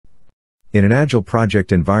In an Agile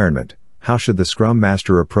project environment, how should the Scrum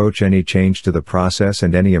Master approach any change to the process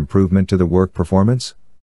and any improvement to the work performance?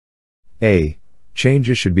 A.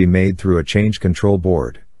 Changes should be made through a change control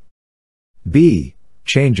board. B.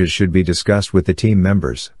 Changes should be discussed with the team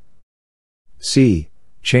members. C.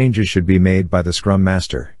 Changes should be made by the Scrum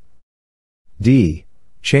Master. D.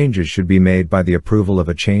 Changes should be made by the approval of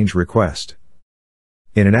a change request.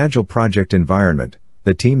 In an Agile project environment,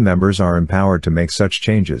 the team members are empowered to make such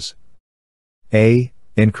changes. A.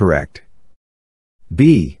 Incorrect.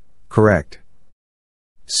 B. Correct.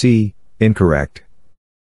 C. Incorrect.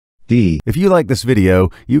 D. If you like this video,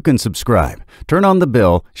 you can subscribe, turn on the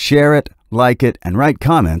bell, share it, like it, and write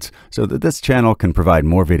comments so that this channel can provide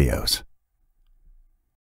more videos.